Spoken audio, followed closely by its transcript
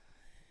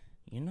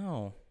You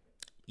know,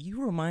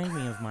 you remind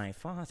me of my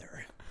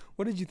father.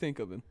 What did you think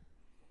of him?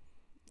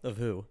 Of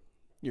who?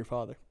 Your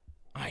father.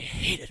 I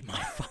hated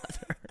my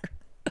father.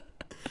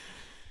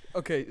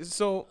 Okay,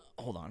 so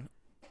Hold on.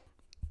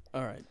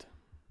 all right,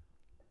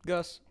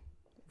 Gus.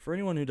 For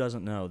anyone who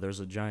doesn't know, there's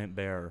a giant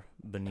bear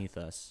beneath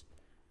us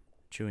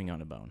chewing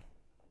on a bone.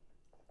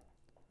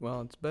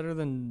 Well, it's better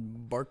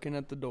than barking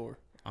at the door.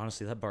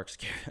 Honestly, that bark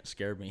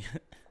scared me.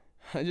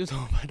 I just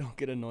hope I don't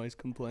get a noise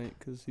complaint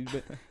because he's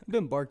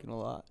been barking a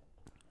lot.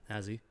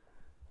 Has he?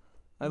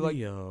 I don't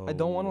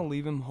want to Leo.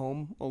 leave him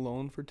home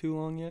alone for too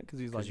long yet because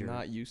he's 'Cause like you're-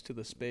 not used to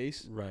the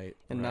space Right.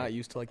 and right, not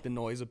used to like the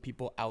noise of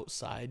people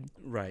outside.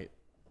 Right.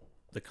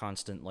 The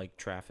constant, like,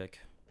 traffic.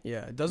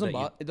 Yeah, it doesn't That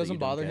you- it that doesn't you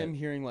don't bother get. him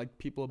hearing like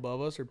people above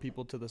us or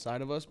people to the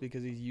side of us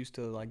because he's used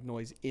to like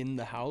noise in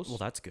the house. Well,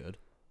 that's good.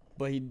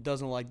 But he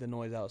doesn't like the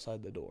noise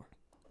outside the door.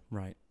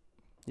 Right.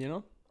 You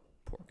know?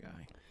 Poor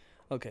guy.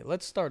 Okay,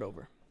 let's start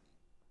over.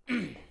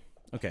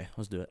 Okay,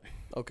 let's do it.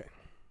 Okay.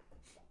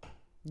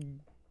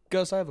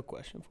 Gus, I have a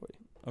question for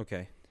you.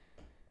 Okay.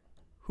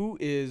 Who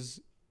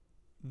is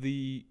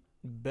the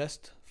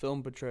best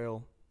film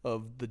portrayal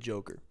of the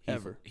Joker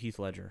ever? Heath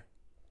Ledger.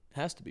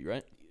 Has to be,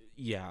 right?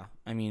 Yeah.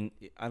 I mean,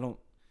 I don't...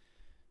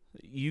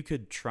 You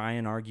could try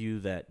and argue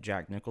that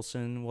Jack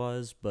Nicholson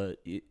was, but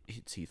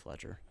it's Heath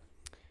Ledger.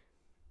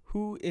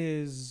 Who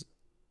is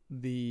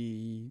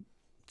the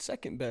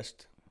second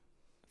best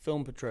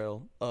film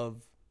portrayal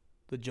of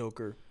the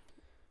Joker?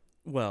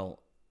 Well,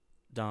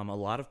 Dom, a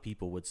lot of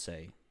people would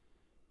say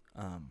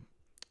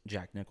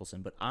Jack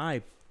Nicholson, but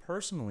I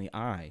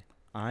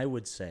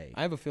would say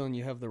I have a feeling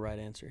you have the right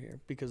answer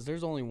here because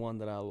there's only one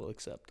that I will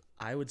accept.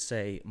 I would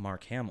say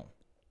Mark Hamill.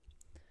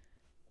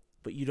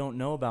 But you don't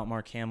know about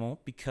Mark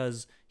Hamill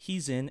because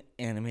he's in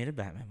animated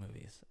Batman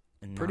movies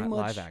and Pretty not much-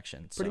 live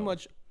action. Pretty so,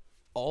 much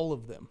all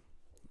of them.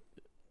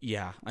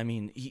 Yeah, I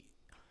mean,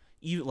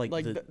 you like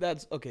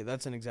That's okay.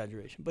 That's an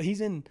exaggeration, but he's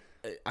in.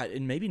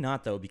 and maybe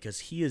not though because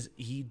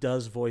he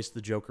does voice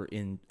the Joker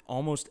in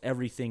almost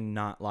everything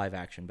not live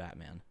action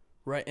Batman.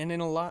 Right, and in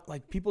a lot,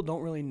 like people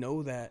don't really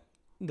know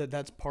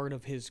that's part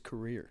of his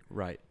career.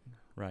 Right.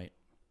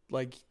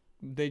 Like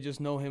they just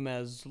know him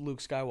as Luke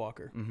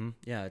Skywalker. Mm-hmm.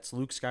 Yeah, it's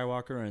Luke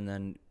Skywalker, and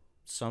then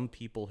some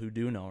people who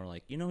do know are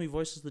like, he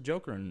voices the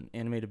Joker in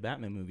animated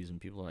Batman movies, and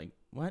people are like,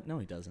 what? No,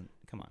 he doesn't.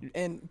 Come on.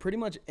 And pretty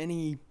much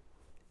any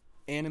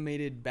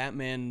animated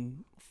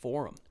Batman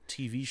forum.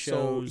 TV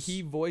shows.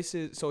 He voiced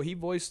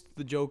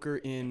the Joker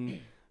in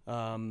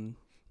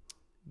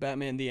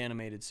Batman the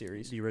Animated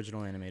Series. The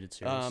original animated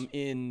series.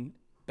 In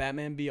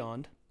Batman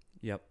Beyond.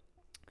 Yep.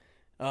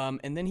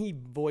 And then he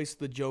voiced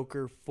the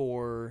Joker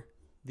for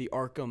the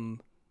Arkham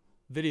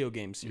video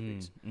game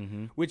series,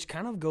 Mm-hmm. which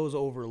kind of goes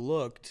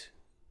overlooked,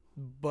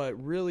 but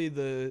really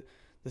the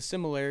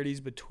similarities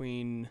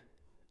between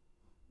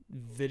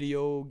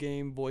video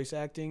game voice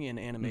acting and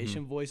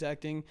animation voice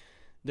acting,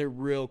 they're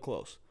real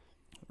close.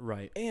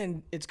 Right.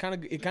 And it kind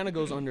of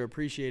goes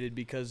underappreciated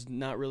because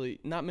not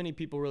many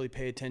people really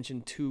pay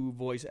attention to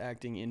voice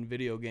acting in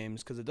video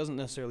games because it doesn't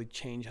necessarily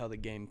change how the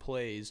game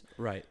plays,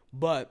 Right.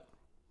 but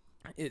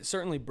it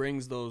certainly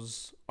brings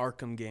those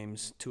Arkham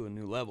games to a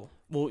new level.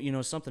 Well,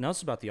 something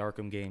else about the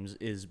Arkham games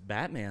is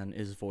Batman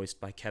is voiced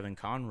by Kevin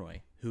Conroy,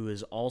 who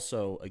is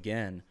also,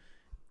 again,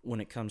 when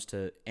it comes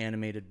to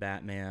animated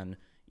Batman,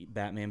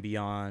 Batman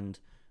Beyond,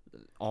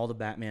 all the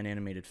Batman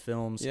animated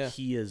films,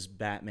 he is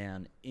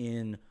Batman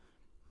in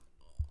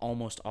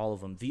almost all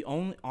of them. The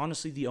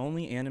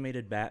only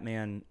animated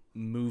Batman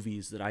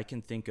movies that I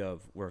can think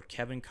of where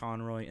Kevin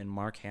Conroy and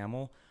Mark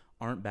Hamill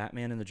aren't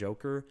Batman and the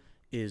Joker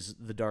is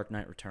The Dark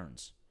Knight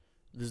Returns.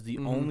 This is the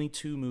only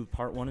two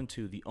part 1 and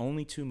 2, the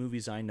only two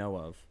movies I know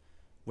of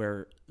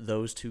where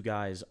those two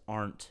guys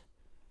aren't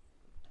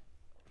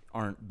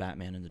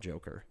Batman and the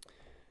Joker.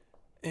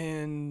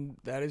 And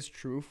that is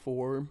true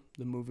for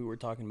the movie we're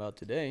talking about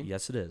today.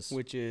 Yes, it is.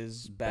 Which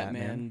is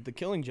Batman the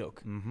Killing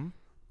Joke.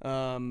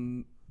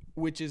 Mm-hmm.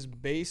 Which is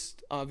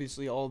based,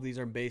 obviously all of these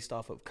are based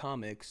off of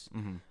comics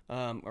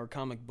or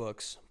comic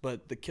books,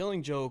 but The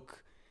Killing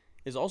Joke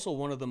is also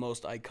one of the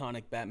most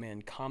iconic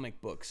Batman comic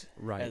books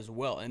as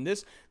well. And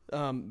this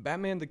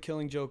Batman the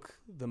Killing Joke,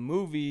 the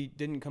movie,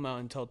 didn't come out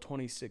until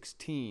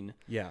 2016.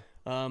 Yeah.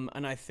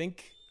 And I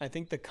think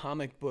the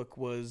comic book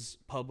was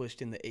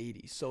published in the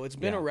 80s. So it's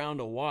been around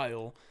a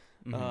while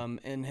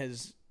and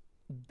has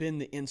been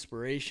the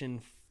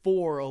inspiration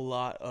for a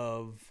lot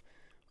of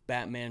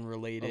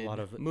Batman-related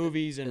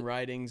movies and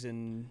writings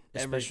and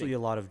especially everything. a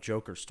lot of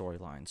Joker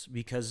storylines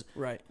because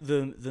Right.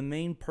 the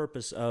main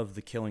purpose of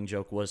The Killing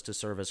Joke was to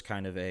serve as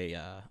kind of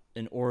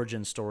an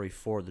origin story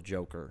for the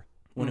Joker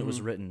when it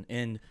was written.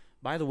 And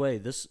by the way,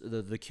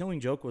 the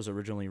Killing Joke was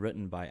originally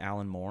written by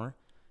Alan Moore,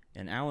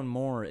 and Alan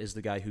Moore is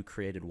the guy who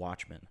created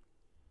Watchmen.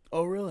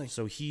 Oh, really?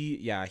 So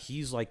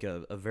he's like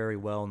a very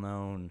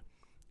well-known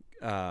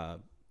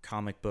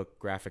comic book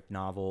graphic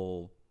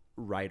novel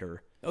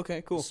writer.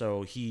 Okay, cool.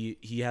 So he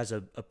has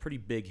a pretty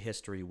big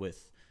history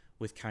with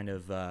kind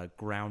of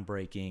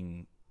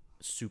groundbreaking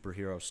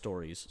superhero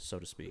stories, so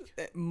to speak.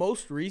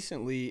 Most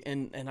recently,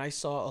 and I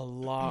saw a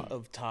lot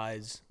of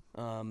ties.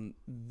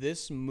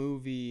 This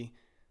movie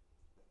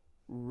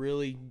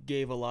really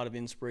gave a lot of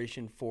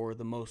inspiration for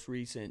the most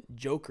recent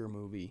Joker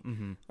movie.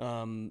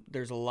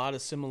 There's a lot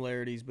of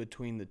similarities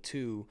between the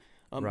two,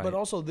 Right. but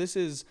also this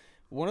is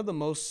one of the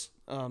most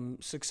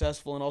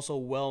successful and also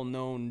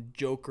well-known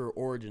Joker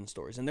origin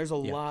stories. And there's a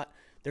lot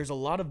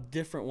of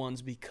different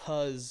ones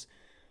because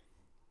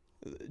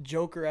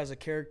Joker as a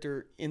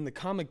character in the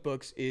comic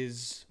books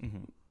is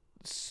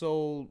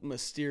so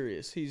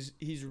mysterious.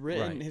 He's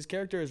written Right. his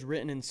character is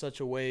written in such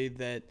a way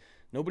that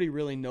nobody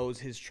really knows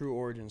his true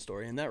origin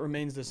story, and that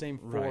remains the same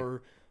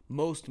for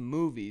most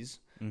movies.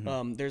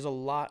 There's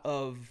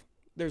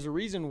a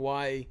reason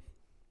why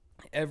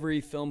every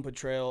film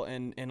portrayal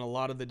and a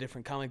lot of the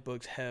different comic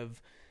books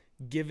have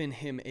given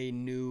him a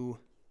new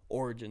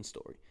origin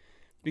story.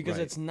 Because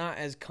Right. it's not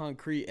as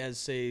concrete as,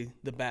 say,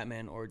 the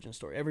Batman origin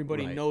story.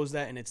 Everybody Right. knows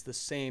that, and it's the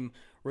same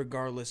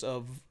regardless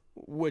of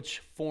which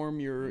form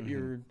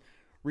you're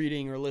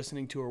reading or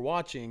listening to or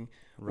watching.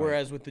 Right.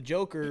 Whereas with the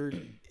Joker,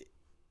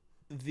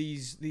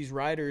 these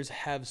writers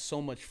have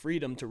so much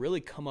freedom to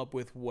really come up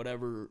with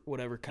whatever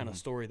kind of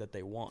story that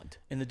they want.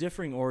 And the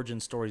differing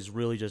origin stories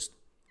really just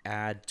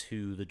add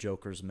to the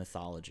Joker's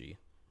mythology.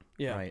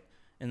 Yeah. Right.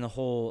 And the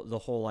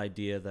whole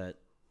idea that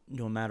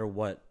no matter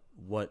what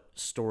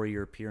story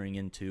you're peering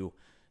into,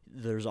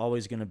 there's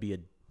always going to be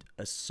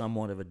a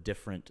somewhat of a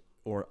different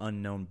or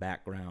unknown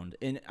background.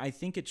 And I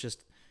think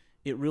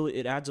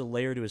it adds a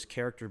layer to his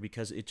character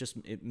because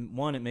it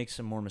makes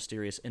him more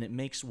mysterious, and it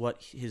makes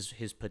what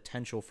his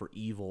potential for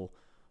evil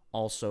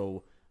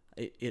also,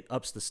 it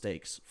ups the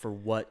stakes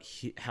for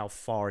how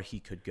far he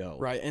could go.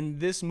 Right,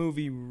 and this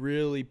movie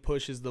really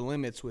pushes the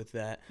limits with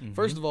that.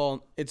 First of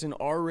all, it's an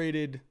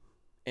R-rated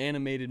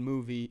animated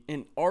movie,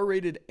 an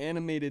R-rated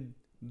animated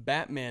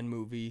Batman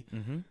movie,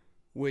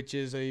 which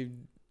is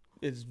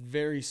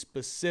very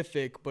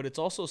specific, but it's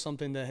also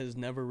something that has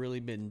never really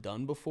been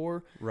done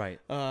before. Right.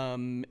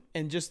 And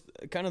just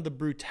kind of the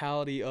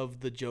brutality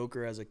of the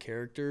Joker as a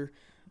character.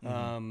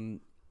 And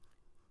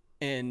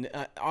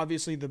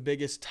obviously the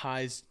biggest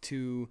ties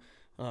to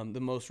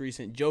the most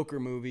recent Joker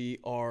movie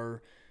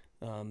are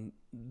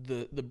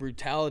the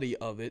brutality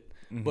of it,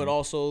 but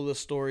also the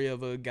story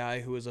of a guy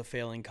who is a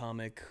failing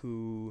comic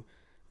who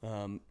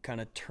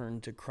kind of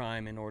turned to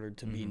crime in order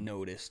to be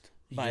noticed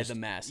by the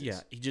masses. Yeah,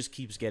 he just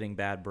keeps getting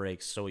bad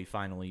breaks, so he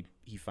finally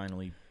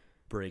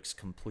breaks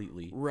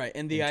completely. Right,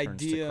 and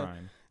turns to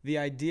crime. the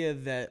idea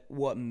that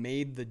what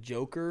made the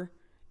Joker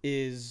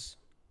is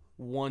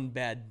one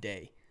bad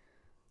day.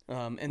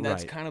 And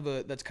that's Right.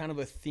 kind of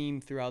a theme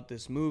throughout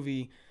this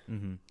movie.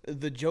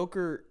 The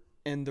Joker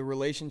and the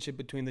relationship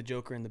between the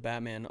Joker and the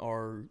Batman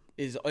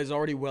is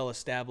already well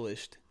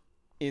established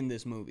in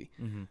this movie.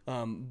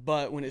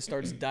 But when it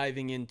starts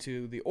diving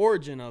into the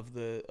origin of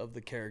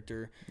the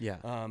character,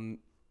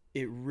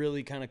 it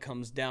really kind of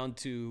comes down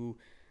to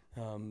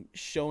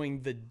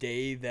showing the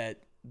day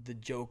that the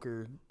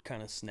Joker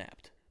kind of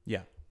snapped.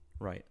 Yeah,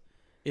 right.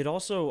 It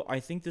also, I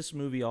think this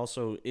movie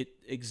also, it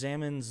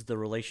examines the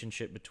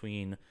relationship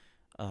between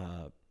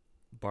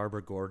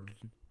Barbara Gordon,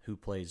 who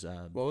plays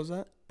What was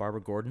that?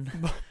 Barbara Gordon.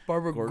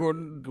 Barbara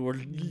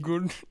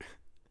Gordon.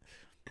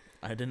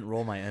 I didn't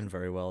roll my N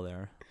very well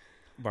there.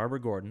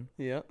 Barbara Gordon.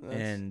 Yeah.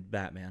 And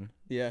Batman.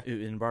 Yeah.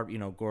 And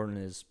Gordon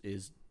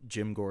is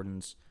Jim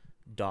Gordon's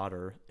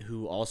daughter,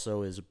 who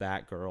also is a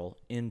Batgirl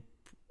in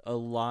a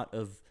lot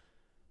of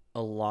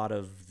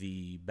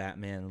the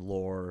Batman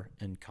lore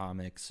and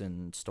comics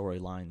and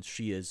storylines.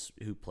 She is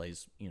who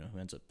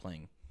ends up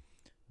playing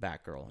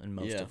Batgirl in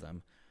most of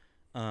them.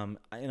 And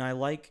I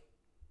like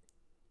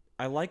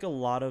a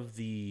lot of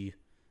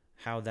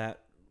how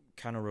that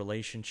kind of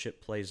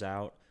relationship plays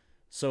out.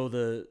 So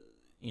the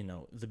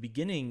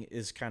beginning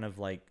is kind of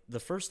like the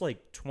first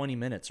 20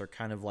 minutes are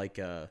kind of like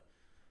a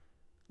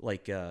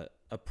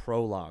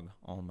prologue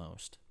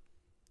almost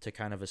to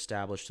kind of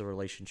establish the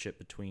relationship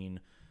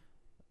between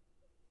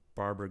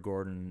Barbara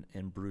Gordon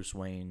and Bruce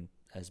Wayne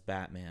as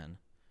Batman.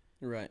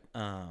 Right.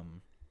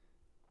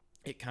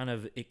 It kind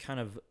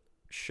of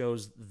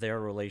shows their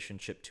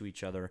relationship to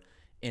each other,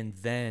 and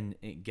then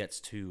it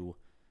gets to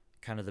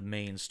kind of the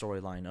main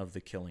storyline of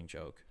the Killing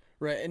Joke.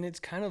 Right, and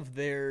it's kind of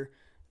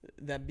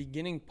that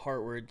beginning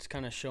part where it's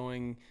kind of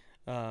showing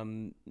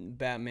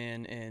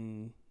Batman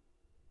and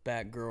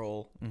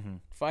Batgirl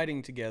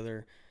fighting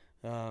together.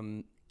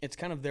 It's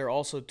kind of there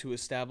also to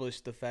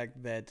establish the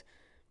fact that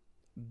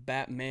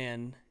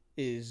Batman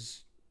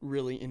is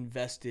really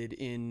invested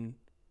in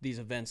these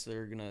events that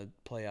are going to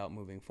play out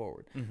moving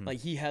forward. Like,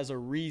 he has a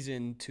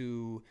reason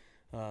to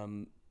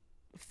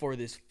for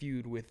this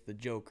feud with the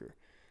Joker.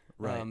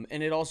 Right.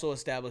 And it also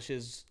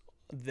establishes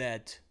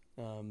that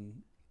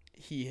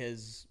he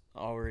has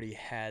already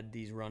had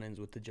these run-ins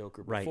with the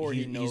Joker before.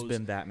 Right. He's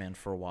been Batman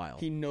for a while.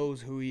 He knows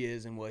who he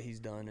is and what he's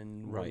done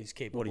and what he's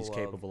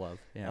capable of.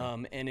 Yeah.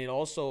 And it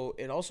also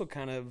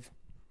kind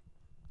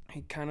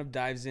of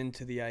dives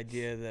into the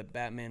idea that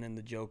Batman and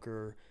the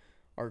Joker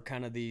are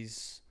kind of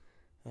these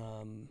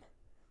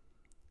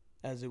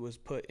as it was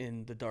put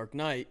in The Dark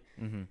Knight,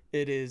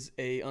 it is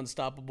a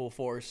unstoppable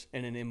force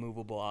and an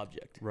immovable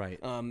object. Right.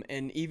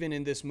 And even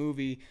in this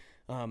movie,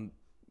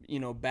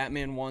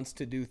 Batman wants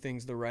to do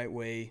things the right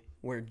way,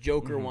 where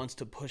Joker wants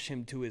to push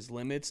him to his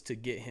limits to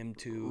get him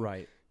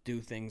to do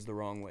things the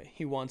wrong way.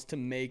 He wants to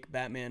make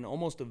Batman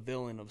almost a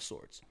villain of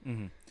sorts.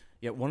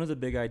 Yeah, one of the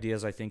big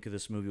ideas I think of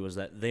this movie was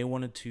that they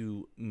wanted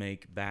to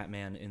make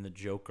Batman and the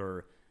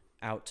Joker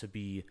out to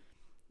be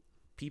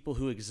people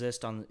who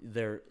exist on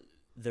their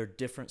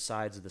different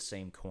sides of the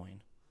same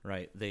coin,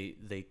 right?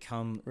 They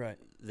come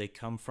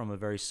from a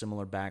very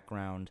similar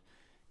background,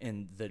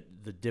 and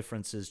the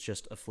difference is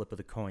just a flip of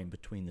the coin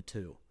between the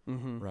two,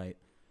 right?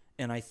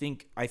 And I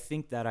think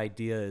that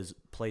idea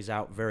plays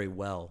out very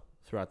well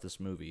throughout this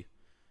movie.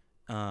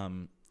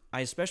 I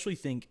especially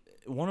think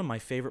one of my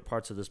favorite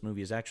parts of this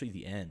movie is actually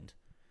the end,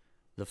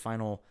 the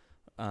final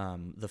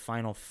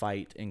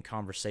fight and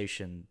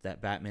conversation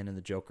that Batman and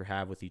the Joker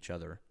have with each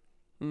other.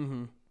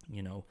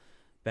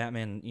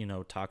 Batman,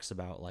 talks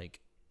about, like,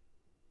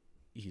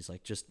 he's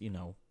like, just,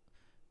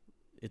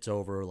 it's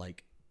over,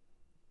 like,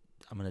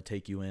 I'm gonna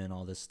take you in,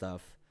 all this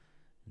stuff.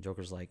 And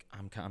Joker's like,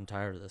 I'm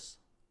tired of this.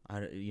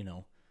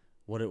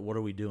 What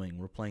are we doing?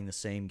 We're playing the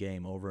same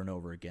game over and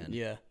over again.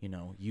 Yeah.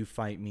 You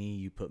fight me,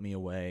 you put me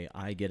away,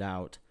 I get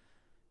out.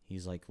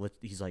 He's like,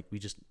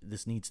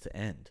 this needs to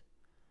end.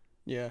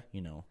 Yeah.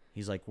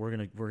 He's like, we're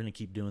gonna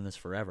keep doing this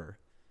forever.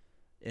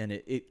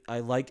 And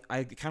I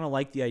kind of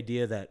like the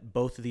idea that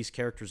both of these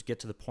characters get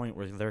to the point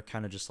where they're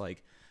kind of just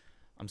like,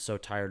 I'm so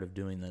tired of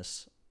doing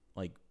this.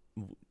 Like,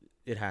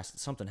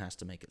 something has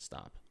to make it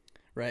stop.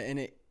 Right.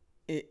 And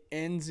it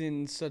ends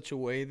in such a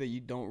way that you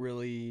don't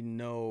really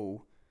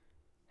know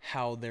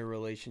how their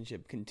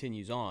relationship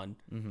continues on.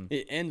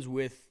 It ends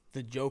with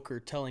the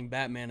Joker telling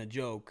Batman a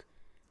joke,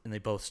 and they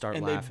both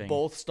start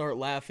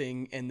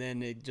laughing, and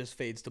then it just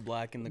fades to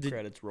black and the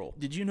credits roll.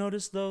 Did you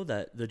notice, though,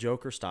 that the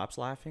Joker stops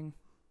laughing?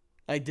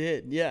 I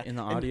did, yeah. In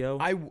the audio?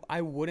 And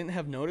I wouldn't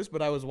have noticed,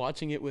 but I was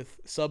watching it with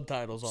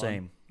subtitles on.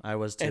 Same. I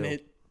was too. And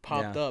it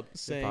popped up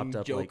saying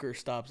Joker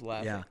stops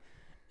laughing. Yeah.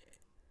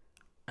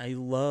 I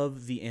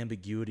love the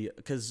ambiguity,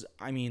 because,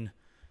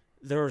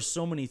 there are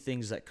so many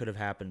things that could have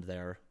happened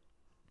there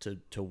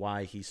to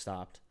why he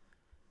stopped.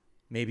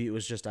 Maybe it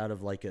was just out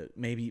of like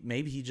maybe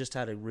he just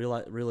had a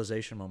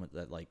realization moment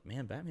that, like,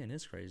 man, Batman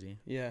is crazy.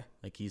 Yeah.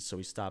 Like he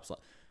stops.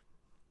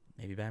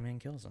 Maybe Batman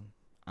kills him.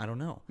 I don't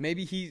know.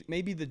 Maybe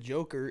the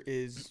Joker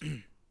is,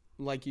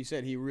 like you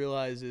said, he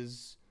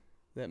realizes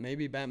that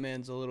maybe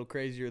Batman's a little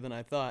crazier than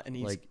I thought, and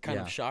he's kind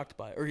of shocked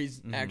by it, or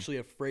he's actually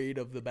afraid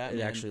of the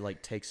Batman. It actually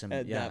takes him.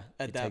 It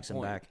takes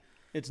him back.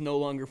 It's no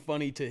longer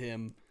funny to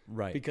him,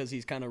 right? Because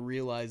he's kind of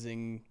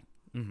realizing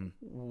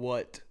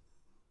what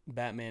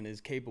Batman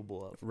is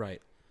capable of.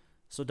 Right.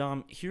 So,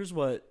 Dom, here's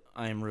what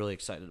I am really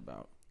excited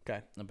about.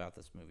 Okay. About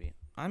this movie.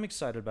 I'm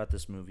excited about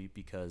this movie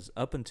because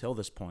up until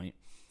this point,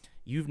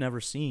 you've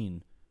never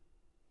seen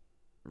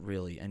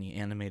really any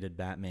animated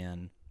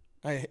Batman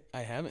I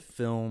haven't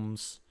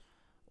films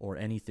or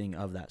anything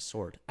of that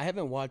sort. I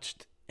haven't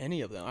watched any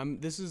of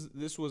them.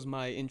 This was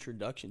my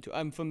introduction to.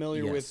 I'm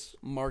familiar with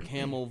Mark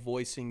Hamill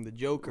voicing the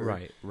Joker.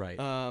 Right.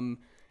 And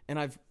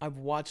I've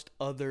watched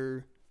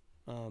other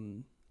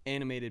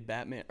animated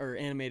Batman or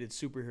animated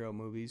superhero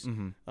movies,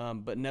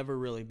 but never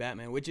really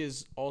Batman, which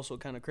is also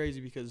kind of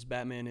crazy because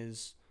Batman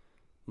is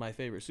my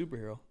favorite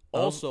superhero.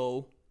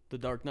 Also, The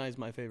Dark Knight is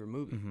my favorite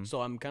movie.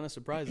 So I'm kind of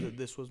surprised that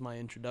this was my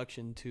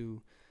introduction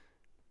to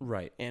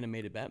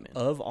animated Batman.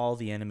 Of all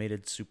the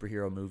animated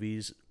superhero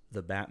movies,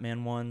 the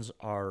Batman ones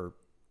are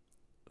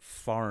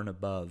far and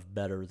above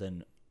better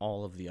than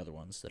all of the other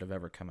ones that have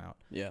ever come out.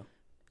 Yeah.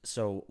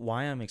 So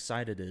why I'm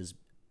excited is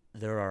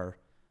there are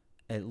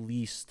at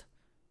least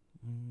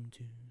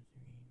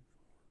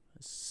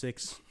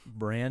 6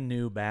 brand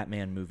new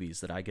Batman movies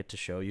that I get to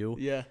show you.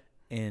 Yeah.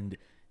 And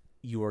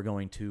you are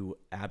going to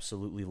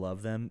absolutely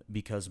love them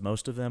because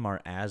most of them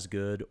are as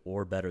good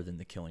or better than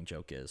The Killing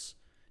Joke is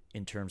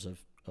in terms of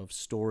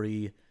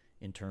story,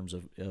 in terms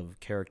of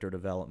character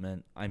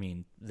development.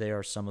 They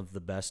are some of the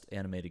best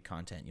animated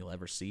content you'll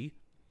ever see.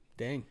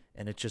 Dang.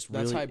 And it just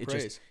That's really high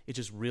praise. It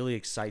just really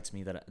excites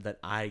me that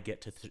I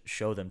get to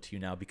show them to you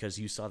now because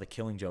you saw The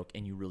Killing Joke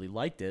and you really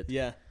liked it.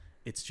 Yeah.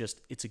 It's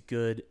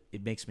exciting.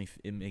 It makes me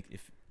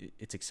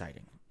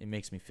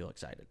feel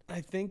excited.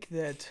 I think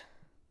that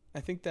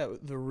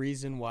the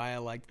reason why I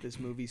liked this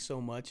movie so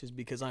much is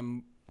because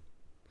I'm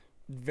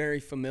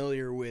very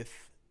familiar with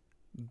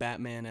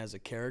Batman as a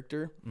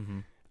character.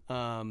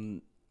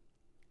 And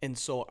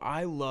so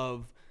I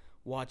love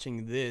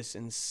watching this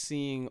and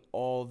seeing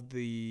all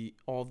the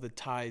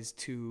ties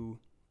to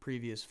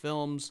previous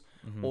films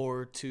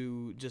or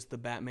to just the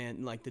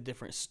Batman, like the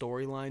different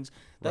storylines.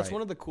 That's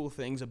one of the cool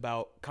things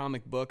about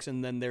comic books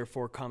and then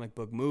therefore comic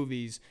book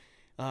movies,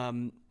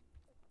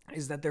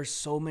 is that there's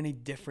so many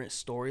different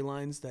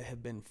storylines that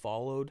have been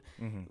followed.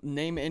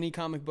 Name any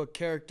comic book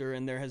character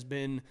and there has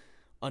been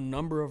a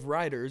number of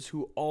writers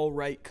who all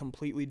write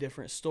completely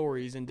different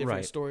stories and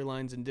different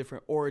storylines and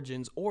different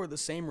origins, or the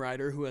same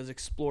writer who has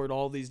explored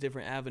all these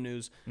different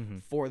avenues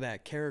for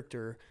that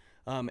character.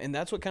 And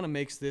that's what kind of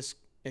makes this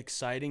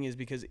exciting, is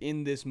because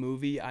in this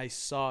movie I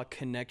saw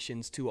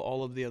connections to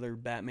all of the other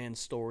Batman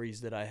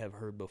stories that I have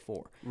heard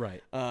before.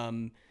 Right.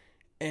 And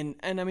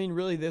I mean,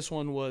 really, this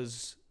one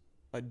was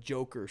a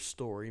Joker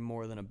story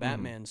more than a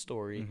Batman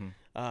story.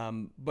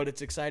 But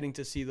it's exciting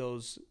to see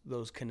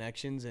those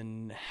connections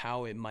and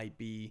how it might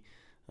be,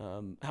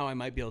 how I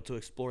might be able to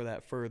explore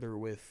that further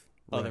with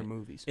other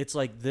movies. It's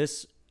like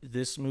this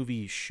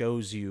movie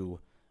shows you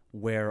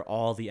where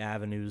all the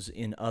avenues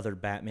in other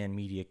Batman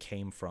media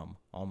came from,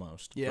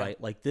 almost. Yeah. Right?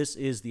 Like, this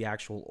is the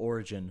actual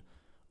origin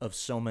of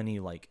so many,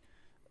 like,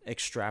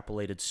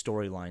 extrapolated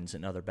storylines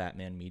in other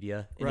Batman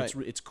media. And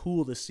it's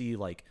cool to see,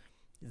 like,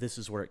 this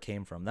is where it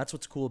came from. That's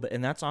what's cool about,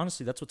 and that's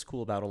what's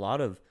cool about a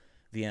lot of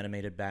the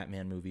animated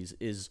Batman movies,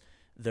 is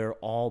they're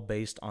all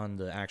based on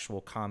the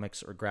actual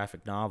comics or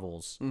graphic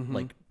novels.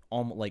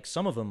 Like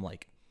some of them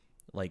like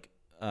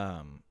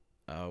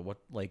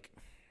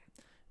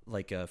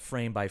a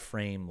frame by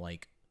frame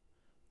like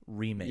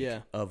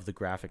remake of the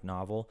graphic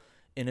novel.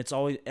 And it's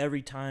always,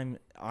 every time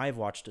I've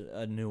watched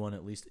a new one,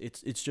 at least,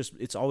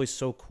 it's always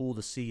so cool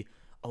to see,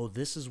 oh,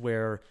 this is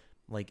where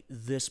like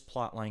this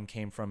plot line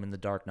came from in The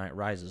Dark Knight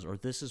Rises, or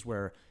this is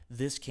where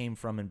this came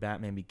from in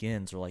Batman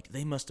Begins, or like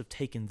they must have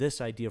taken this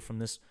idea from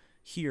this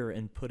here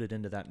and put it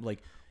into that.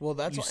 Like, well,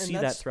 that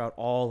throughout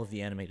all of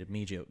the animated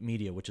media,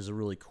 which is a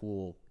really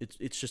cool.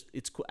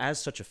 It's cool. As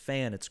such a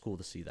fan, it's cool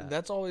to see that.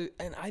 That's always,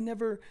 and I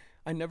never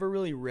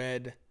really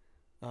read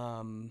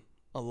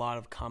a lot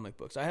of comic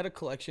books. I had a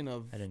collection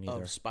of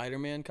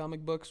Spider-Man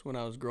comic books when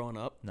I was growing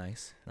up.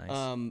 Nice.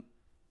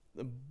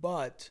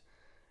 But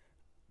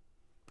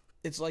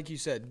it's like you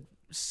said,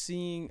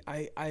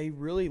 I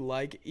really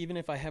like, even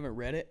if I haven't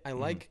read it, I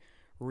like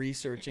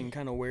researching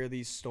kind of where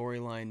these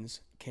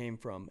storylines came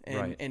from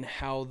and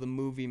how the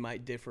movie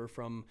might differ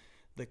from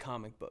the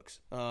comic books.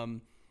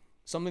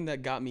 Something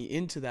that got me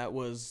into that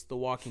was The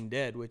Walking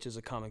Dead, which is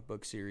a comic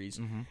book series.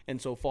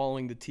 And so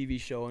following the TV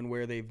show and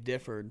where they've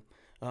differed.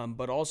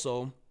 But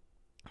also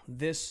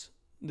this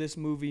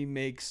movie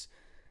makes,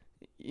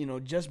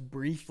 just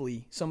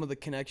briefly, some of the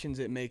connections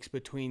it makes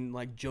between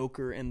like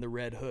Joker and the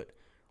Red Hood.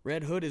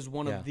 Red Hood is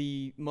one of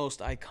the most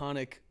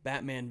iconic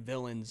Batman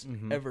villains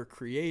ever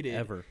created.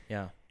 Ever,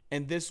 yeah.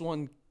 And this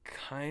one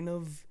kind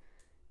of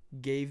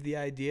gave the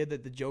idea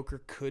that the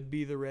Joker could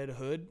be the Red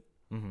Hood,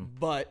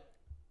 but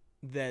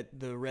that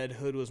the Red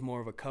Hood was more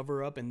of a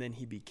cover-up, and then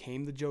he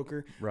became the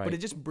Joker. Right. But it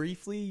just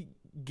briefly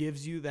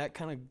gives you that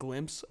kind of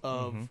glimpse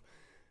of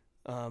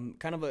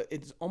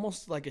it's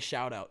almost like a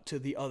shout out to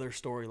the other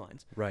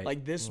storylines. Right.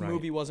 Like this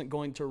movie wasn't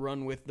going to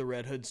run with the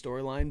Red Hood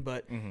storyline,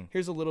 but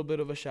here's a little bit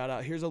of a shout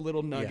out. Here's a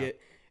little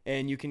nugget,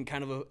 and you can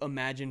kind of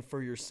imagine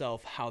for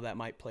yourself how that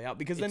might play out,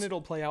 because then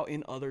it'll play out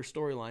in other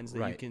storylines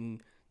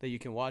that you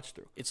can watch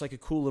through. It's like a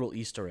cool little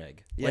Easter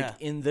egg. Yeah. Like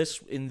in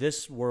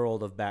this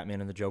world of Batman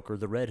and the Joker,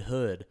 the Red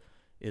Hood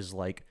is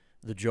like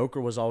the Joker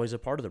was always a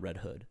part of the Red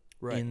Hood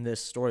in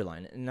this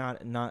storyline,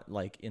 not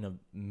like in a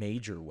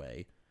major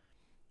way.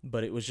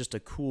 But it was just a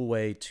cool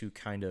way to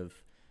kind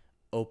of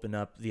open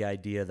up the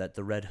idea that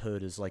the Red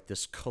Hood is like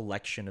this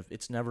collection of,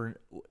 it's never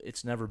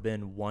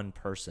been one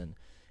person.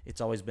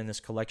 It's always been this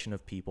collection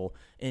of people.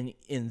 And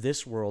in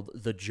this world,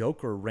 the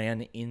Joker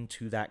ran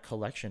into that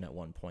collection at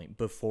one point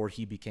before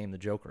he became the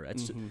Joker.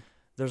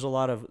 There are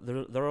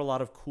a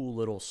lot of cool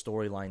little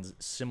storylines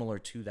similar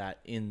to that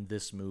in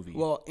this movie.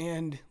 Well,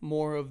 and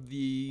more of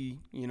the,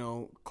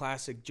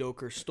 classic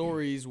Joker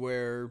stories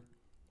where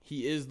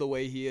he is the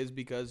way he is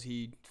because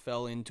he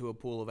fell into a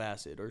pool of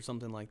acid or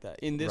something like that.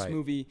 In this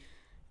movie,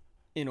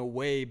 in a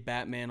way,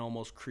 Batman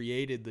almost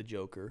created the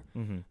Joker.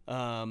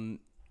 And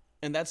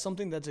that's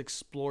something that's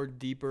explored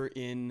deeper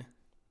in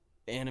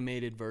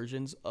animated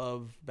versions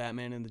of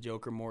Batman and the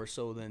Joker, more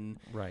so than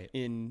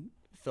in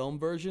film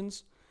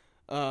versions.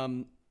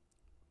 But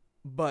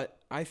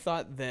I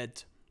thought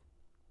that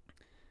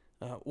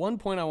one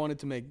point I wanted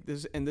to make,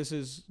 this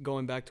is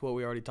going back to what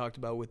we already talked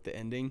about with the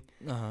ending.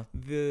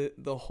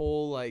 The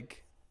whole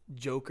like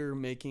Joker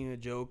making a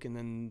joke and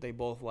then they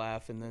both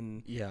laugh and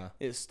then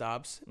it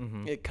stops.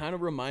 It kind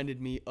of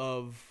reminded me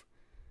of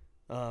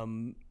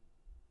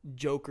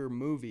Joker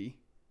movie.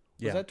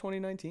 Was that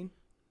 2019?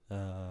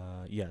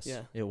 Yes.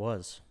 Yeah. It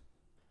was.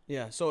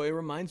 Yeah, so it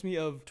reminds me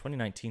of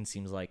 2019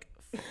 seems like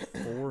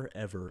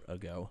forever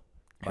ago.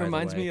 It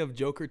reminds me of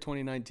Joker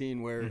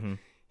 2019 where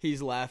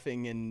he's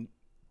laughing and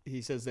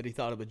he says that he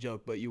thought of a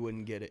joke, but you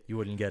wouldn't get it.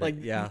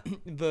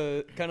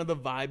 The kind of the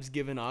vibes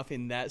given off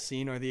in that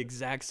scene are the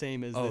exact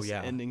same as this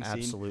ending scene.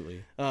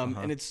 Absolutely.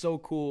 And it's so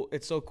cool.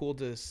 It's so cool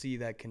to see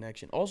that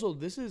connection. Also,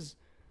 this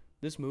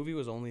movie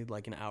was only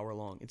like an hour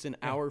long. It's an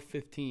hour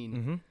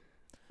 15.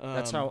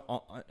 That's how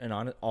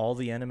all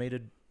the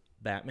animated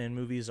Batman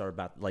movies are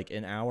about like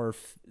an hour.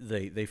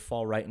 They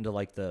fall right into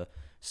like the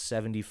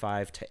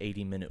 75 to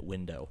 80 minute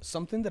window.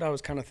 Something that I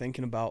was kind of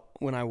thinking about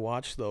when I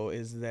watched though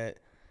is that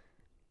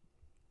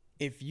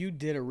if you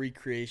did a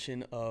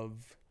recreation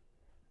of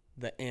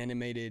the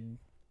animated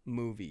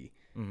movie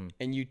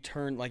and you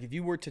turn, like if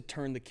you were to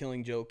turn The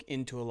Killing Joke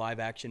into a live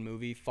action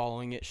movie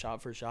following it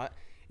shot for shot,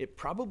 it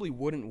probably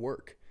wouldn't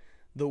work.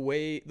 the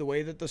way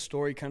that the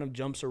story kind of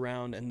jumps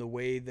around and the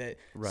way that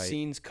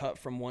scenes cut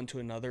from one to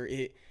another,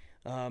 it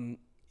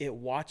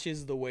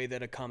watches the way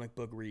that a comic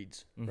book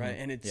reads, right?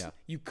 And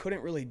you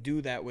couldn't really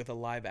do that with a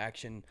live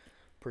action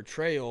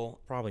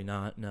portrayal. Probably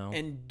not, no.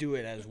 And do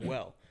it as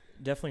well.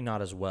 Definitely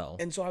not as well.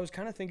 And so I was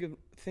kind of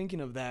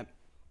thinking of that.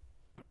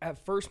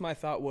 At first, my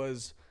thought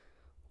was,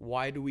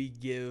 why do we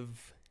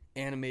give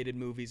animated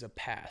movies a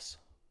pass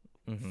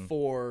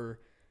for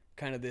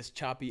kind of this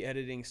choppy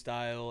editing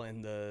style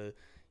and the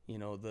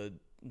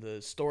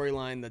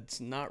storyline that's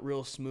not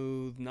real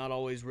smooth, not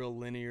always real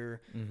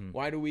linear?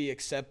 Why do we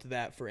accept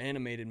that for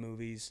animated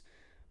movies?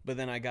 But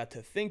then I got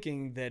to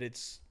thinking that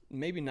it's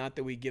maybe not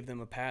that we give them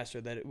a pass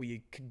or that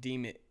we could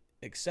deem it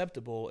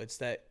acceptable. It's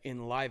that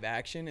in live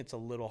action, it's a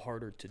little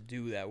harder to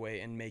do that way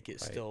and make it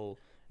still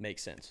make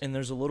sense. And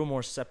there's a little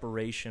more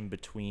separation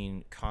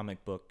between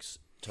comic books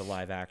to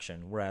live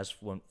action, whereas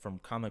from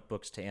comic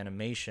books to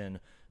animation,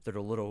 that are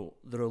a little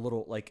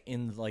like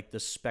in like the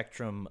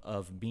spectrum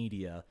of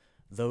media.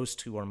 Those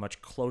two are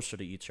much closer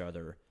to each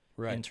other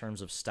in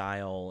terms of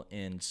style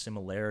and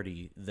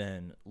similarity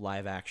than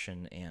live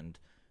action and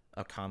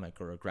a comic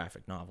or a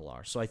graphic novel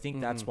are. So I think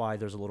that's why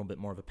there's a little bit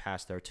more of a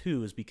pass there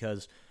too, is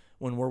because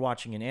when we're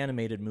watching an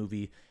animated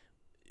movie,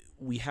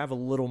 we have a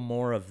little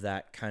more of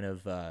that kind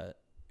of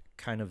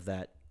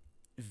that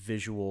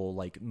visual,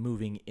 like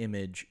moving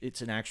image.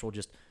 It's an actual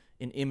just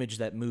an image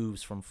that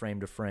moves from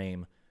frame to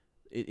frame.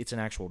 It's an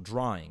actual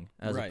drawing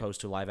as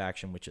opposed to live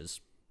action, which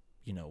is,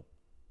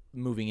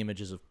 moving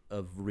images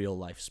of real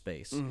life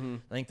space.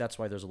 I think that's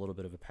why there's a little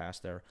bit of a pass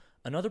there.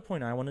 Another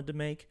point I wanted to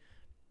make,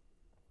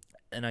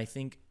 and I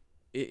think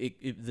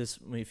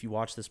if you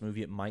watch this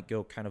movie, it might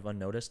go kind of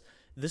unnoticed.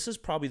 This is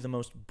probably the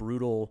most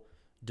brutal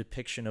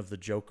depiction of the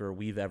Joker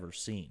we've ever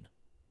seen.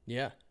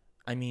 Yeah.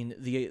 I mean,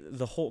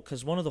 the whole,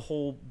 because one of the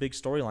whole big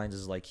storylines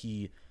is like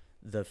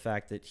the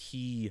fact that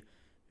he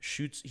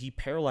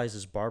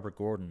paralyzes Barbara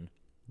Gordon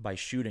by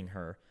shooting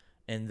her.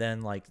 And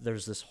then like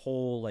there's this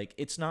whole, like,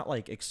 it's not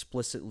like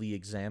explicitly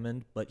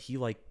examined, but he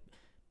like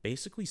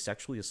basically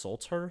sexually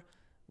assaults her.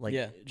 Like,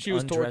 she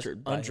was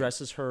tortured.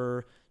 Undresses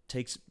her,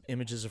 takes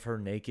images of her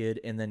naked,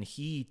 and then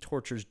he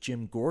tortures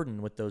Jim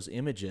Gordon with those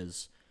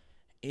images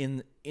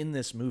in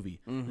this movie.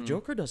 The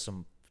Joker does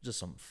some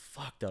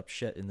fucked up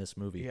shit in this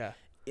movie. Yeah.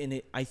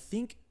 And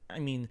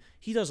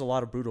he does a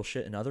lot of brutal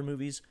shit in other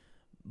movies,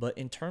 but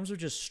in terms of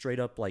just straight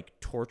up like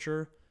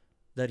torture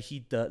that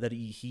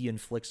he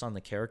inflicts on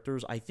the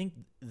characters, I think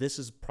this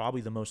is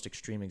probably the most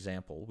extreme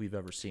example we've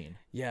ever seen.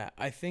 Yeah,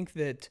 I think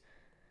that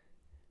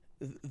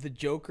the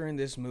Joker in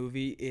this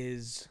movie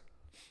is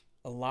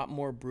a lot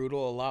more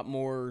brutal, a lot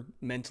more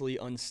mentally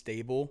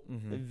unstable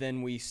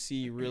than we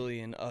see really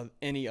in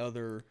any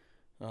other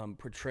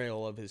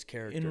portrayal of his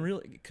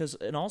character.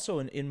 And also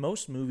in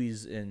most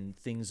movies and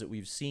things that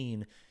we've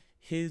seen,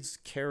 his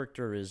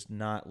character is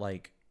not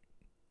like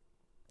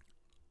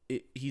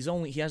he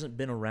hasn't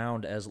been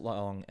around as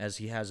long as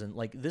he hasn't.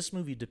 Like, this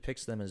movie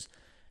depicts them as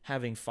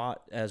having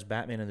fought, as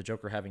Batman and the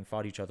Joker having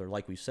fought each other,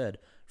 like we said,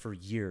 for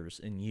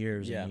years and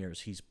years and years.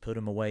 He's put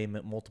him away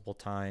multiple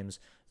times.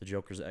 The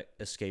Joker's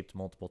escaped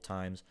multiple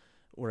times.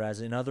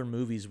 Whereas in other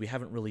movies, we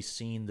haven't really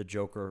seen the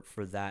Joker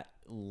for that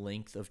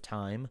length of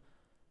time.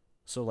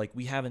 So like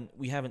we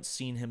haven't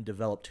seen him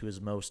develop to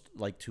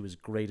his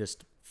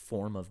greatest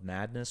form of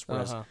madness.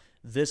 Whereas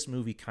this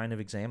movie kind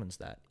of examines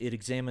that. It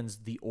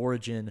examines the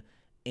origin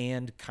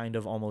and kind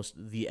of almost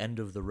the end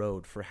of the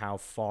road for how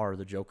far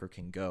the Joker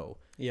can go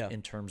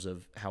in terms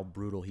of how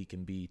brutal he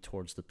can be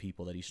towards the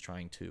people that he's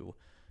trying to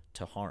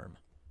harm.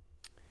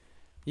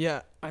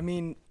 Yeah, I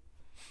mean,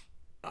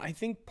 I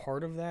think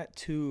part of that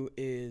too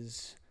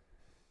is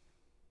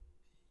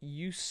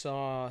you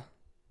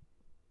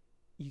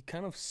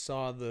kind of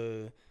saw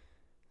the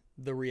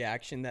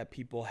reaction that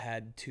people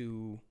had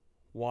to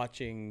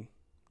watching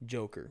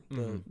Joker,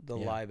 the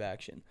live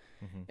action.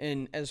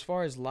 And as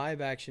far as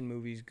live action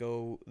movies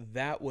go,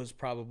 that was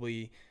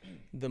probably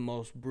the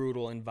most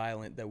brutal and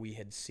violent that we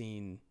had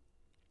seen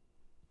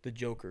the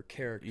Joker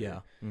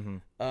character.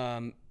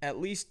 Yeah. At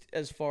least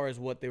as far as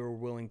what they were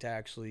willing to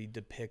actually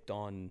depict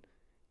on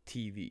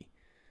TV.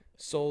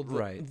 So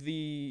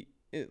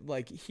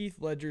like Heath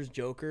Ledger's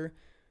Joker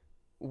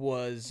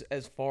was,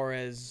 as far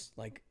as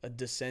like a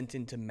descent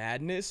into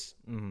madness,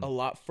 a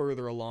lot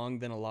further along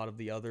than a lot of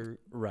the other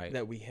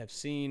that we have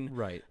seen.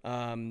 Right.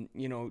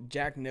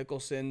 Jack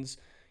Nicholson's,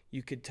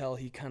 you could tell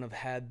he kind of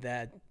had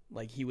that,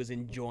 like he was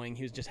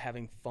just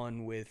having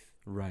fun with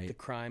the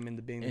crime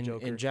and being the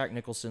Joker. And Jack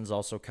Nicholson's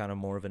also kind of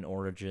more of an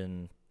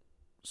origin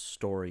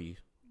story,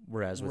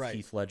 whereas with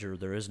Heath Ledger,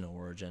 there is no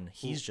origin.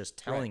 He's just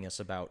telling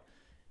us about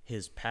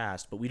his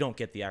past, but we don't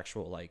get the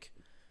actual like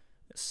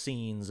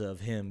scenes of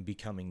him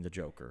becoming the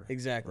Joker.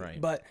 Exactly. Right.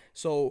 But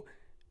so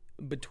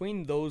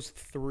between those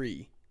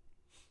three,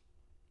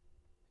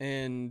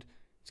 and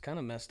it's kind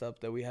of messed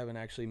up that we haven't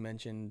actually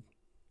mentioned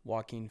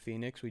Joaquin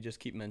Phoenix. We just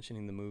keep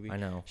mentioning the movie. I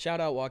know.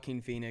 Shout out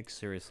Joaquin Phoenix.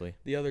 Seriously.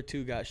 The other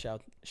two got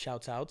shouts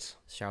outs.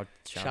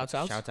 Shouts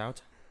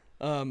out.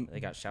 They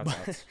got shouts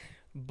outs.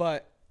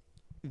 But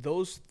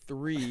those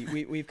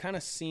three, we've kind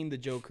of seen the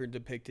Joker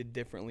depicted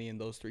differently in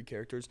those three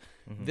characters.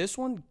 Mm-hmm. This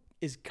one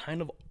is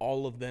kind of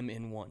all of them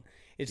in one.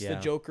 It's the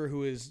Joker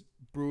who is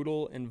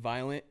brutal and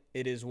violent.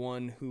 It is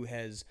one who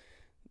has,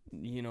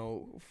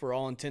 for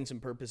all intents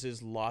and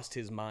purposes, lost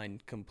his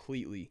mind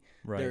completely.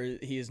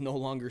 Right. He is no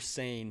longer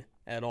sane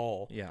at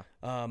all. Yeah.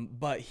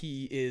 But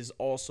he is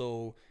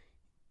also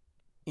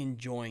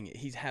enjoying it.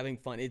 He's having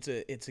fun. It's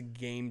a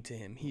game to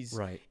him. He's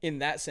in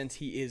that sense,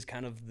 he is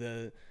kind of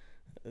the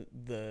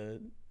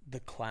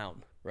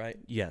clown, right?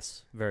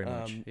 Yes, very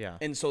much. Yeah.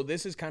 And so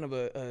this is kind of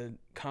a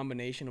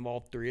combination of all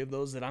three of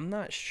those that I'm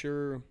not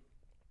sure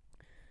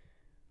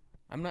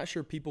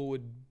people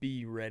would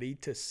be ready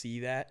to see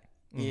that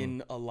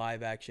in a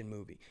live action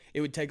movie.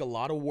 It would take a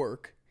lot of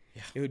work.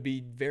 Yeah. It would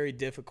be very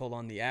difficult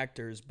on the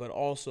actors, but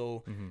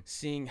also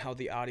seeing how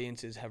the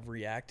audiences have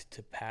reacted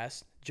to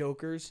past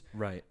Jokers.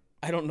 Right.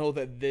 I don't know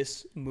that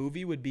this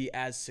movie would be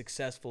as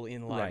successful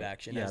in live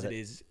action as it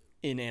is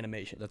in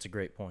animation. That's a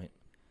great point.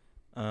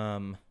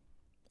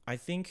 I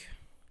think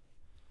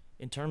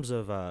in terms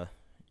of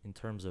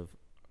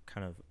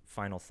kind of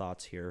final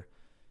thoughts here,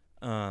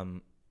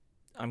 I'm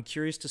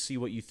curious to see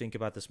what you think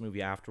about this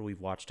movie after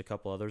we've watched a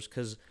couple others,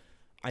 because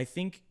I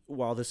think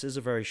while this is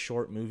a very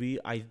short movie,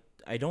 I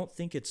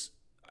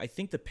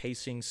think the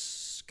pacing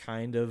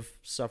kind of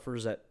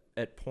suffers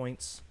at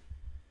points.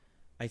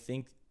 I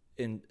think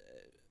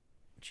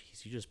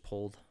jeez, you just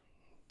pulled.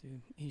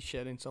 Dude, he's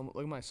shedding so much.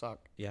 Look at my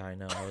sock. Yeah, I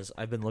know.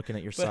 I've been looking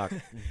at your sock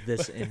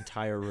this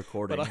entire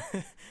recording.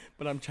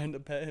 But I'm trying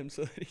to pet him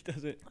so that he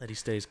doesn't. That he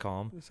stays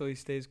calm. So he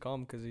stays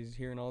calm because he's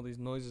hearing all these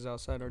noises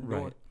outside our door.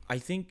 Right. I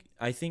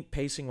think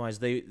pacing wise,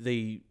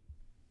 they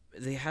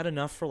had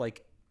enough for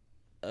like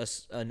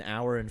an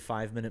hour and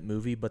 5 minute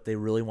movie, but they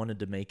really wanted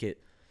to make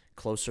it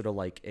closer to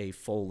like a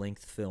full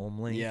length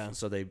film length. Yeah.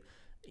 So they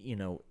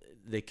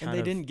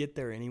didn't get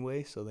there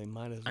anyway, so they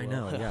might as well. I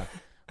know. Yeah.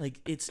 Like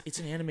it's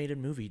an animated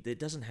movie. It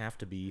doesn't have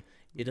to be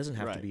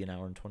an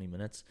hour and 20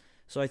 minutes.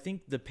 So I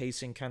think the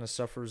pacing kind of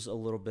suffers a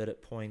little bit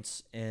at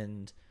points.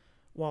 And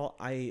while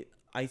I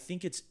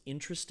think it's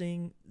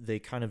interesting, they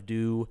kind of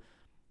do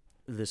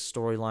this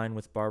storyline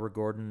with Barbara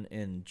Gordon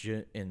and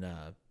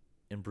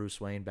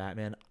Bruce Wayne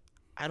Batman.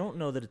 I don't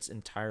know that it's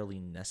entirely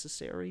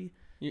necessary.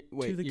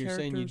 You're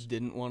saying you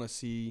didn't want to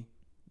see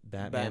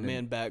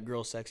Batman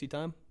Batgirl sexy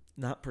time?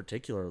 Not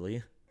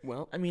particularly.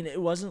 Well, I mean,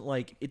 it wasn't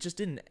like it just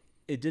didn't.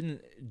 It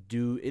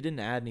didn't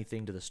add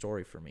anything to the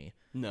story for me.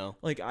 No.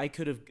 Like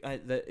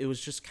it was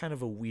just kind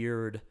of a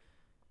weird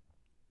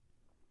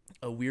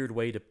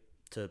way to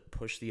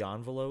push the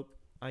envelope,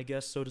 I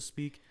guess, so to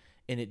speak.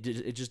 And it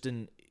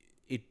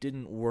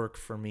didn't work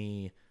for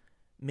me.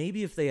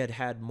 Maybe if they had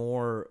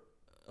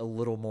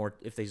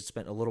if they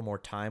spent a little more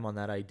time on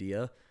that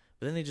idea,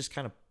 but then they just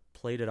kind of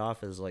played it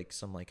off as like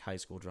some like high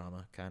school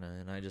drama kind of,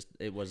 and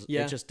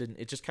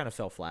it just kind of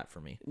fell flat for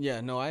me.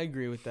 Yeah, no, I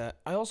agree with that.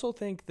 I also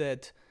think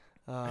that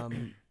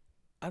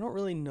I don't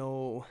really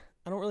know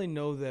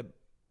that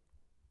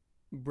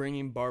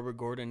bringing Barbara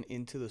Gordon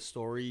into the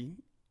story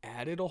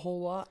added a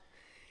whole lot.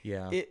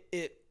 Yeah.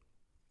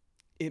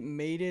 It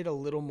made it a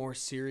little more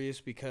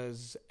serious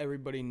because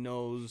everybody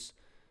knows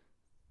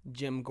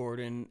Jim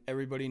Gordon,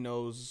 everybody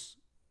knows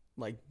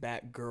like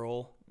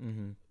Batgirl.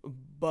 Mm-hmm.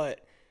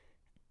 But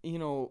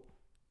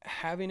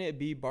having it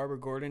be Barbara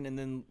Gordon and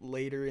then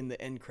later in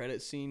the end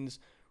credit scenes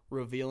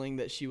revealing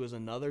that she was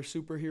another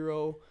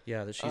superhero.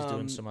 Yeah, that she's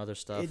doing some other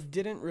stuff. It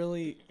didn't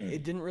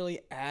really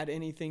add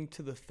anything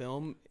to the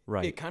film.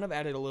 Right. It kind of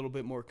added a little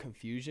bit more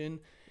confusion.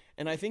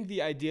 And I think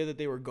the idea that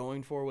they were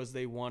going for was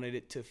they wanted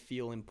it to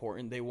feel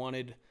important. They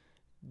wanted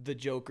the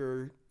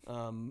Joker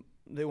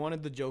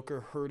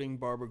hurting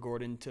Barbara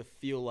Gordon to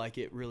feel like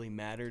it really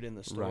mattered in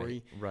the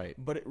story. Right.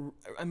 But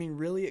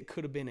really it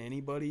could have been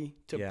anybody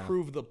to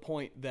prove the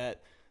point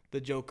that the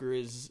Joker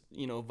is,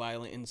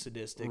 violent and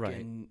sadistic. Right.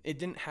 And it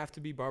didn't have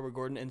to be Barbara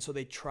Gordon. And so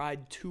they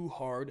tried too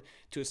hard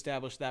to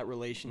establish that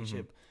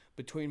relationship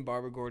between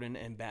Barbara Gordon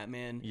and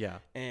Batman. Yeah.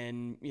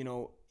 And,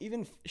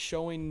 even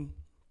showing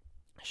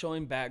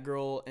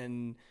Batgirl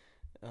and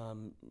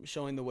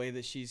showing the way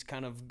that she's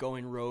kind of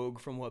going rogue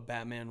from what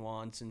Batman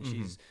wants. And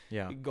she's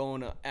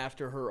going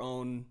after her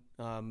own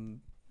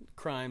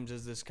crimes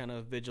as this kind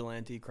of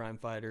vigilante crime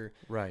fighter.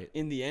 Right.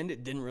 In the end,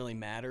 it didn't really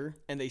matter,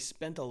 and they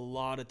spent a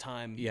lot of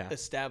time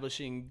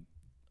establishing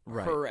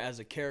her as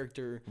a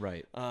character.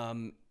 Right.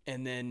 And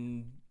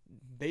then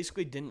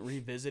basically didn't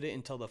revisit it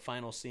until the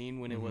final scene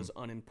when it was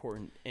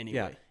unimportant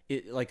anyway.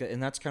 Yeah.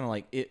 And that's kind of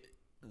like it.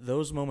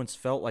 Those moments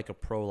felt like a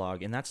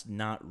prologue, and that's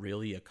not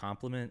really a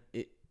compliment.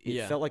 It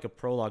felt like a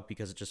prologue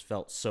because it just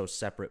felt so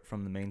separate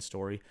from the main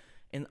story,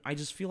 and I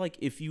just feel like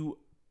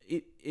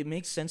it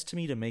makes sense to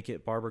me to make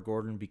it Barbara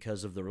Gordon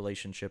because of the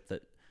relationship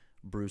that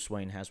Bruce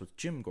Wayne has with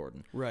Jim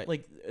Gordon. Right.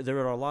 Like there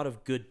are a lot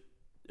of good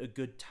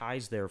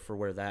ties there for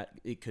where that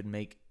it could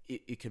make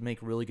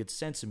really good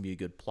sense and be a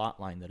good plot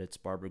line that it's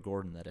Barbara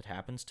Gordon that it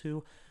happens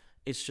to.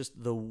 It's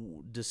just the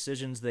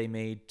decisions they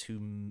made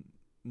to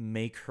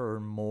make her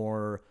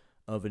more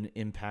of an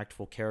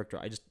impactful character.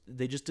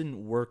 They just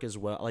didn't work as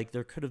well. Like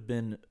there could have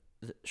been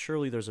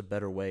surely there's a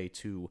better way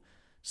to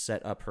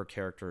set up her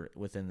character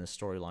within this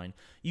storyline.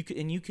 You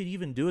could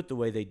even do it the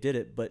way they did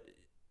it, but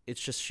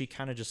it's just she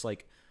kind of just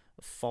like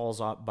falls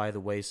off by the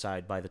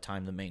wayside by the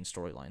time the main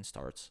storyline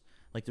starts.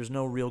 Like there's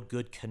no real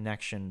good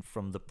connection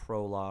from the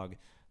prologue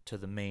to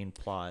the main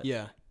plot.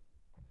 Yeah.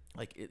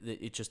 Like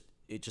it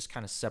just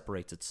kind of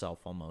separates itself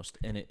almost,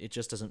 and it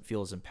just doesn't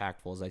feel as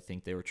impactful as I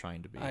think they were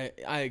trying to be.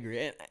 I agree.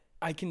 And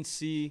I can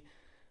see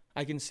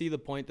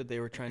the point that they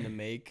were trying to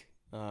make,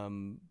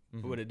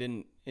 but it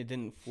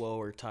didn't flow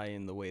or tie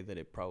in the way that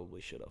it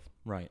probably should have.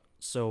 Right.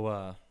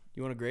 So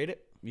you want to grade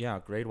it? Yeah,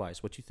 grade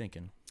wise, what you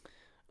thinking?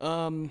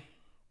 I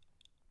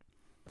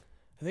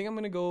think I'm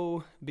gonna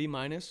go B-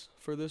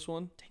 for this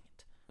one. Dang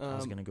it! I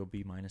was gonna go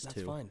B- too.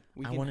 That's fine.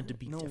 I wanted to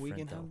be different. No, we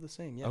can though. have the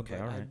same. Yeah. Okay.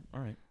 All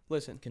right.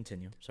 Listen.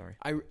 Continue. Sorry.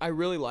 I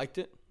really liked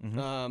it.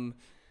 Mm-hmm.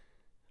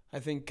 I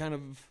think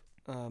kind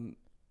of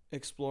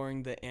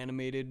exploring the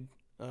animated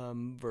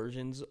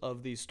versions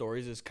of these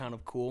stories is kind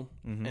of cool,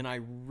 and I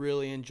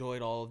really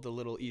enjoyed all of the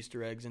little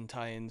Easter eggs and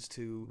tie-ins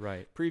to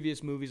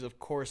previous movies. Of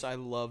course, I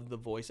loved the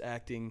voice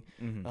acting,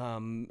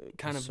 kind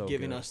of so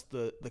giving us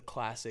the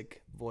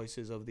classic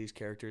voices of these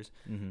characters.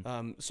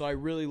 So I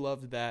really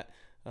loved that.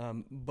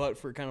 But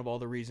for kind of all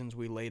the reasons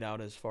we laid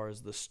out as far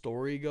as the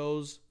story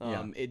goes,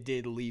 it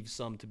did leave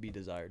some to be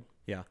desired.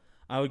 Yeah,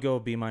 I would go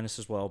B-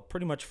 as well,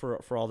 pretty much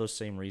for all those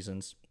same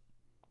reasons.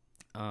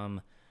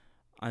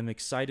 I'm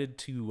excited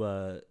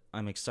to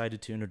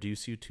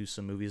introduce you to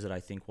some movies that I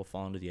think will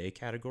fall into the A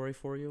category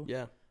for you.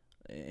 Yeah,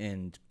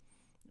 and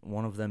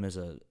one of them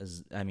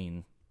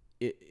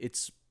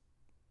it's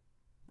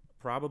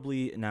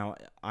probably, now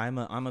I'm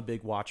a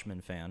big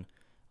Watchmen fan.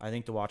 I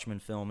think the Watchmen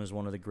film is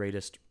one of the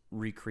greatest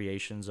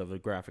recreations of a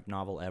graphic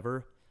novel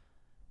ever,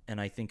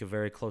 and I think a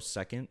very close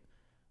second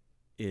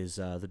is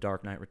The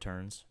Dark Knight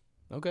Returns.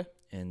 Okay,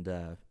 and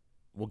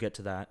we'll get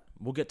to that.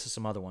 We'll get to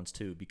some other ones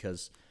too,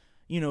 because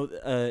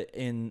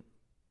and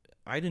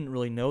I didn't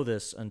really know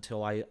this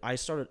until I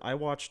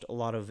watched a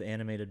lot of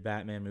animated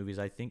Batman movies,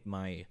 I think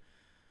my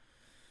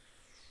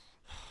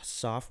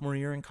sophomore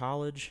year in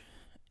college,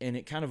 and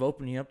it kind of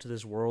opened me up to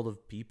this world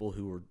of people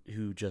who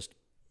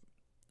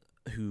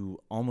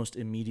almost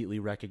immediately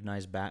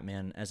recognize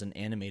Batman as an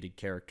animated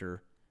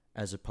character,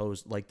 as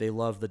opposed, like, they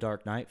love the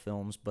Dark Knight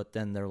films, but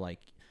then they're like,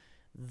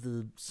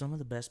 some of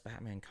the best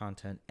Batman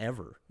content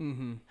ever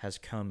has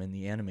come in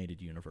the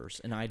animated universe,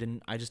 and I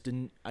didn't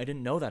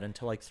know that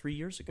until like 3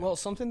 years ago. Well,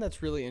 something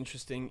that's really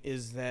interesting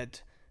is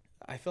that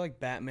I feel like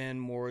Batman,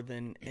 more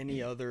than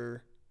any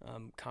other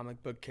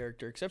comic book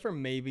character, except for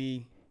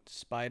maybe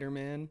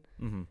Spider-Man,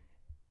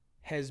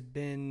 has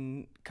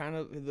been kind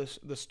of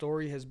the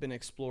story has been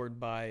explored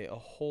by a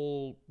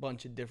whole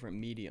bunch of different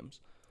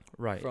mediums,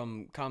 right?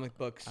 From comic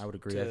books, I would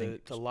agree,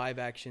 to live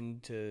action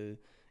to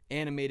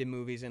animated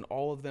movies, and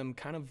all of them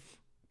kind of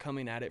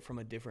coming at it from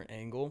a different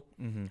angle.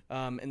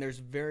 And there's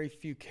very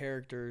few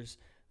characters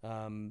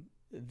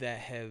that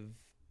have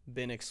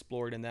been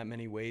explored in that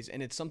many ways,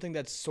 and it's something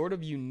that's sort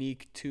of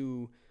unique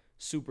to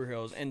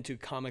superheroes and to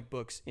comic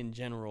books in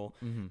general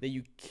that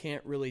you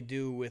can't really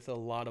do with a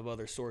lot of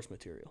other source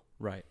material.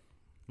 Right.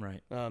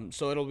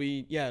 So it'll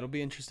be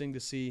interesting to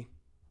see.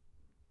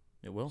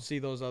 It will see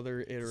those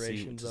other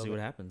iterations. See what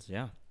happens.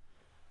 Yeah.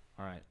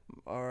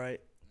 All right.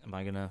 Am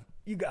I gonna?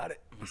 You got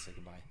it. I'm gonna say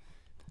goodbye.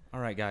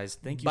 All right, guys.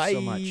 Thank you so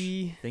much.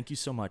 Thank you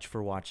so much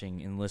for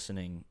watching and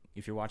listening.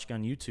 If you're watching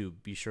on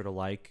YouTube, be sure to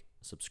like,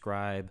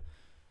 subscribe,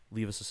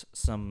 leave us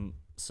some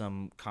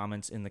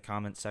comments in the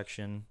comment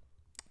section.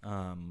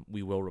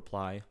 We will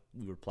reply.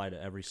 We reply to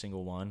every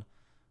single one.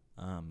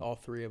 All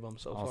three of them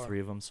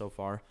so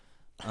far.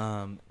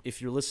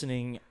 If you're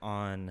listening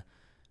on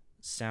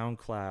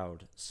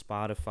SoundCloud,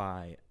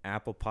 Spotify,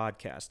 Apple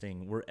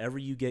Podcasting, wherever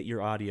you get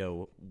your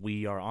audio,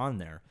 we are on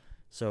there.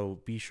 So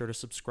be sure to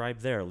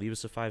subscribe there. Leave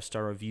us a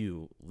 5-star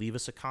review. Leave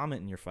us a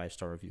comment in your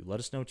 5-star review. Let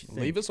us know what you think.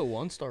 Leave us a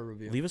 1-star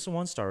review.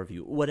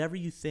 Whatever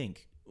you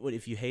think.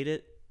 If you hate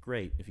it,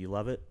 great. If you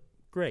love it,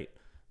 great.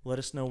 Let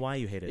us know why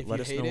you hate it. Let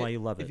us know why you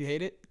love it. If you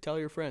hate it, tell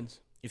your friends.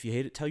 If you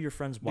hate it, tell your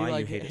friends why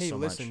you hate it so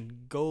much. Hey,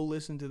 listen, go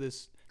listen to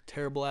this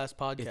terrible ass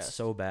podcast. It's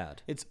so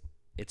bad. It's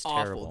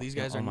awful. Terrible. These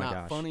guys are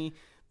not funny.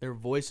 Their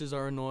voices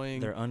are annoying.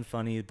 They're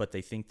unfunny, but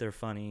they think they're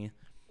funny.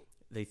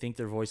 They think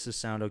their voices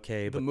sound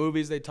okay. The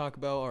movies they talk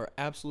about are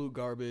absolute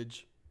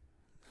garbage.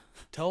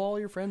 Tell all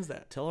your friends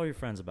that. Tell all your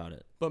friends about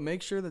it. But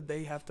make sure that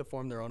they have to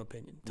form their own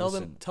opinion. Tell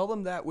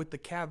them that with the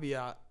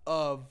caveat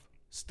of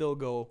still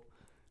go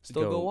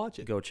watch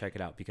it. Go check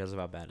it out because of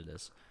how bad it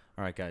is.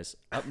 All right, guys.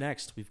 Up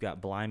next, we've got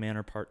Bly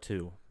Manor Part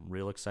 2. I'm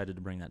real excited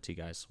to bring that to you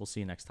guys. We'll see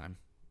you next time.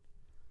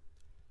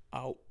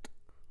 Out.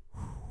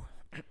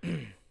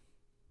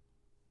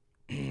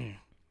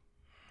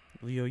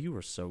 Leo, you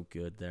were so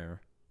good there.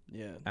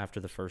 Yeah. After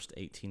the first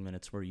 18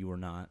 minutes where you were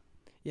not.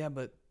 Yeah,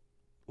 but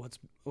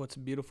what's a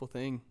beautiful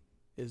thing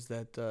is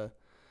that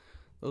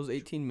those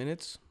 18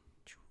 minutes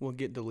will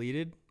get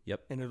deleted.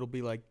 Yep. And it'll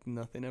be like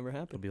nothing ever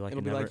happened.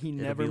 It'll be like he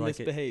never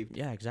misbehaved.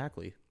 Yeah,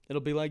 exactly.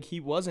 It'll be like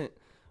he wasn't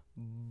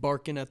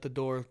barking at the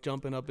door,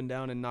 jumping up and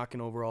down, and knocking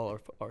over all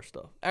our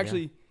stuff.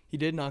 Actually, He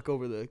did knock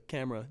over the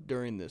camera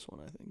during this one,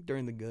 I think.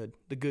 During the good.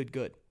 The good.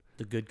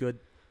 The good.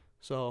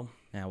 So.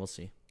 Yeah, we'll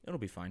see. It'll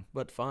be fine.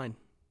 But fine.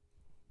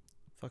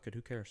 Fuck it.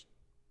 Who cares?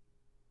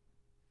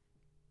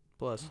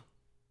 Plus,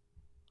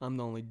 I'm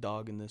the only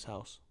dog in this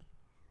house.